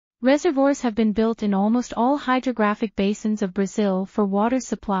Reservoirs have been built in almost all hydrographic basins of Brazil for water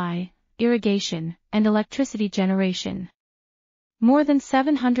supply, irrigation, and electricity generation. More than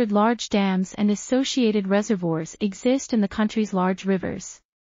 700 large dams and associated reservoirs exist in the country's large rivers.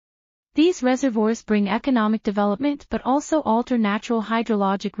 These reservoirs bring economic development but also alter natural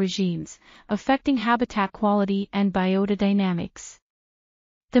hydrologic regimes, affecting habitat quality and biota-dynamics.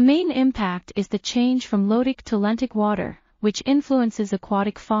 The main impact is the change from lotic to lentic water, which influences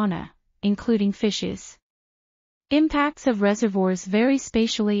aquatic fauna, including fishes. Impacts of reservoirs vary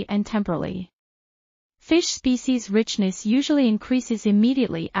spatially and temporally. Fish species richness usually increases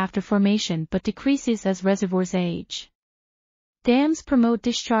immediately after formation but decreases as reservoirs age. Dams promote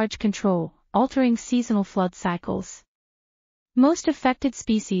discharge control, altering seasonal flood cycles. Most affected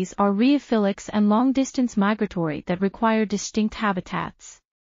species are rheophilics and long-distance migratory that require distinct habitats.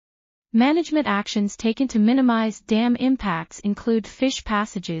 Management actions taken to minimize dam impacts include fish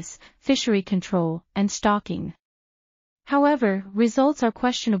passages, fishery control, and stocking. However, results are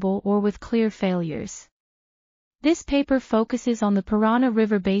questionable or with clear failures. This paper focuses on the Parana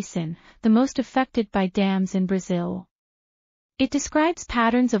River Basin, the most affected by dams in Brazil. It describes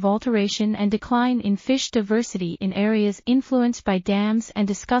patterns of alteration and decline in fish diversity in areas influenced by dams and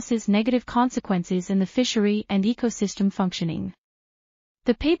discusses negative consequences in the fishery and ecosystem functioning.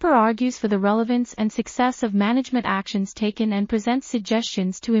 The paper argues for the relevance and success of management actions taken and presents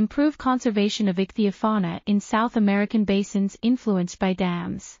suggestions to improve conservation of ichthyofauna in South American basins influenced by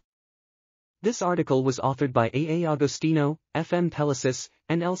dams. This article was authored by A. Agostinho, F.M. Pelicice,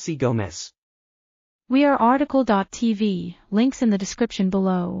 and L.C. Gomes. We are RTCLTV, links in the description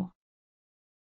below.